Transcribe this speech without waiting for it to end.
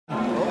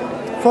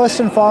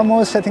First and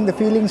foremost, I think the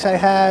feelings I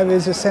have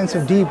is a sense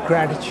of deep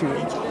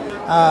gratitude.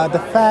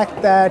 The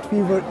fact that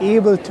we were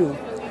able to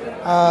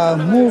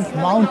move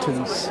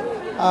mountains,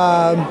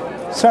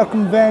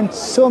 circumvent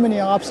so many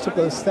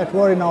obstacles that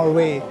were in our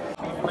way.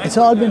 It's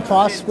all been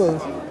possible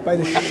by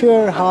the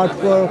sheer hard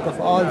work of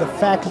all the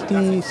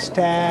faculty,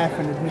 staff,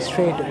 and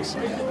administrators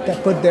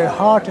that put their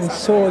heart and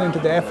soul into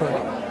the effort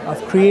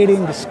of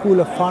creating the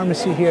School of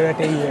Pharmacy here at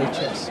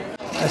AUHS.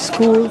 A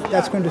school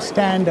that's going to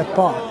stand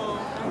apart.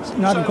 It's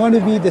not going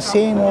to be the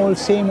same old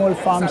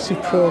pharmacy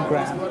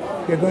program.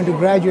 We're going to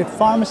graduate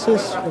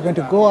pharmacists, we're going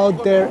to go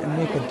out there and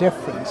make a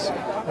difference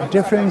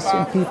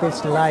in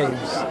people's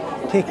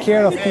lives, take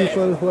care of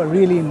people who are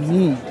really in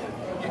need.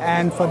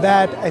 And for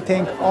that, I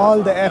think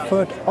all the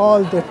effort,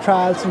 all the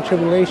trials and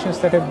tribulations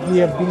that we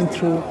have been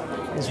through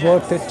is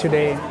worth it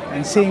today.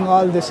 And seeing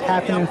all this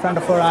happen in front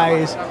of our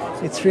eyes,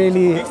 it's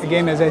really,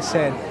 again, as I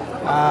said,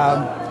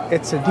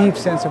 it's a deep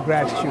sense of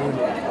gratitude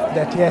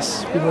that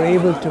yes, we were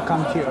able to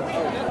come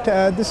here.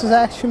 This is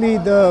actually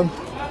the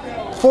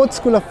 4th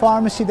School of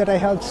Pharmacy that I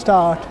helped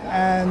start,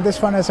 and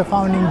this one as a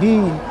founding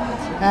dean.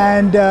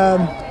 And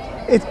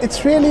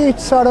it's really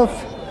sort of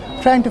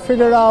trying to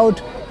figure out,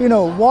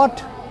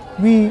 what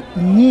we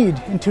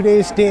need in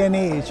today's day and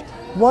age.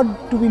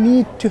 What do we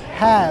need to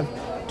have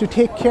to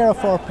take care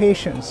of our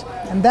patients?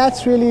 And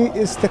that's really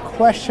is the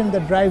question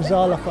that drives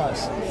all of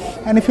us.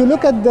 And if you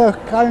look at the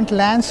current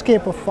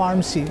landscape of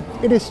pharmacy,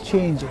 it is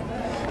changing.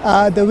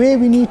 The way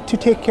we need to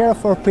take care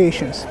of our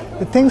patients,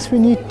 the things we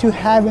need to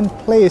have in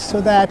place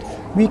so that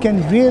we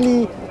can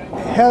really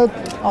help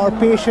our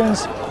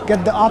patients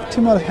get the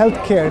optimal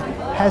health care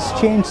has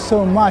changed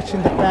so much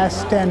in the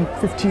past 10,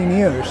 15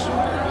 years.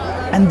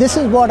 And this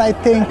is what I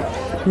think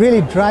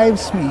really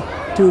drives me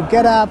to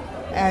get up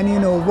and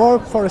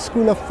work for a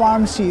School of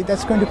Pharmacy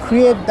that's going to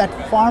create that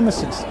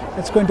pharmacist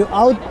that's going to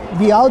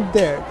be out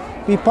there,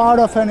 be part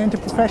of an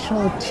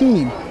interprofessional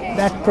team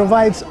that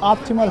provides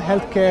optimal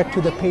health care to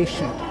the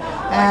patient.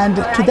 And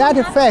to that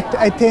effect,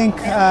 I think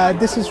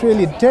this is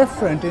really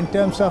different in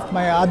terms of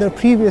my other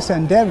previous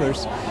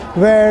endeavors,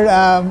 where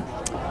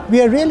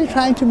we are really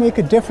trying to make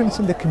a difference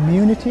in the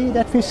community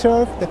that we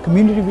serve, the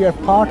community we are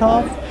part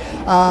of.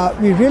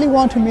 We really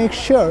want to make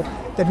sure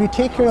that we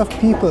take care of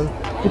people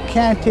who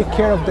can't take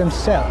care of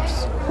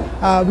themselves.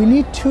 We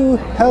need to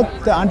help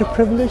the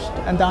underprivileged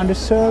and the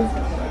underserved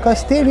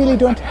because they really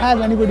don't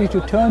have anybody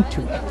to turn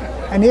to.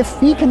 And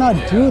if we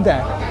cannot do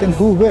that, then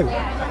who will?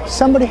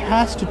 Somebody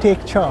has to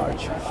take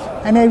charge.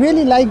 And I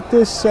really like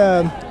this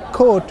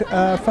quote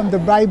from the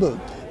Bible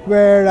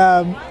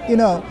where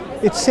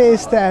it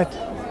says that,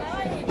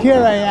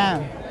 "Here I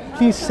am,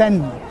 please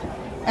send me."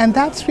 And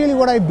that's really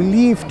what I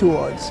believe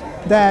towards,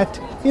 that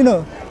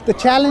the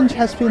challenge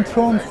has been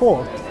thrown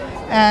forth,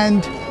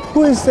 and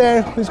who is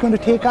there who's going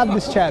to take up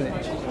this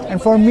challenge?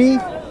 And for me,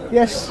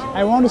 yes,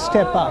 I want to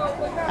step up.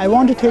 I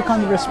want to take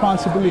on the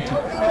responsibility.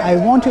 I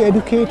want to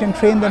educate and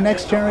train the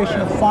next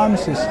generation of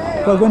pharmacists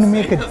who are going to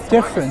make a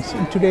difference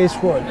in today's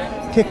world,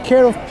 take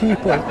care of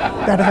people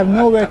that have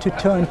nowhere to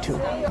turn to.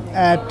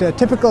 At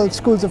typical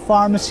schools of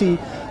pharmacy,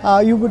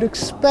 you would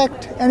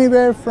expect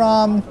anywhere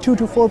from 2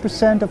 to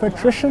 4% of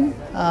attrition,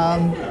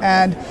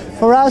 and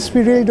for us,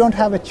 we really don't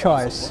have a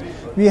choice.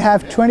 We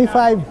have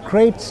 25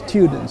 great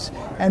students,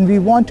 and we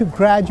want to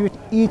graduate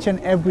each and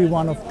every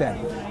one of them.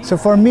 So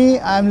for me,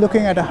 I'm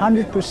looking at a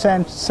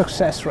 100%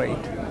 success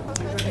rate.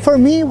 For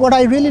me, what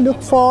I really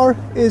look for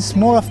is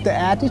more of the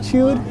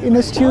attitude in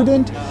a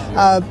student.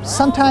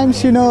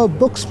 Sometimes,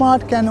 book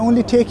smart can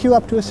only take you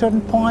up to a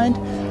certain point.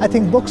 I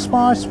think book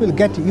smarts will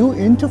get you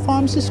into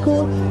pharmacy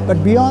school,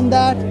 but beyond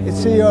that,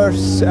 it's your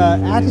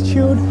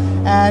attitude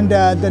and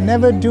the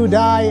never do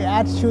die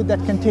attitude that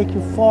can take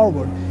you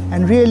forward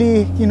and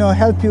really,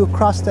 help you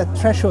cross that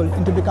threshold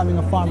into becoming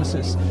a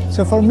pharmacist.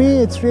 So for me,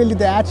 it's really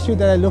the attitude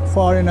that I look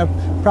for in a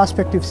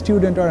prospective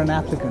student or an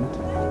applicant.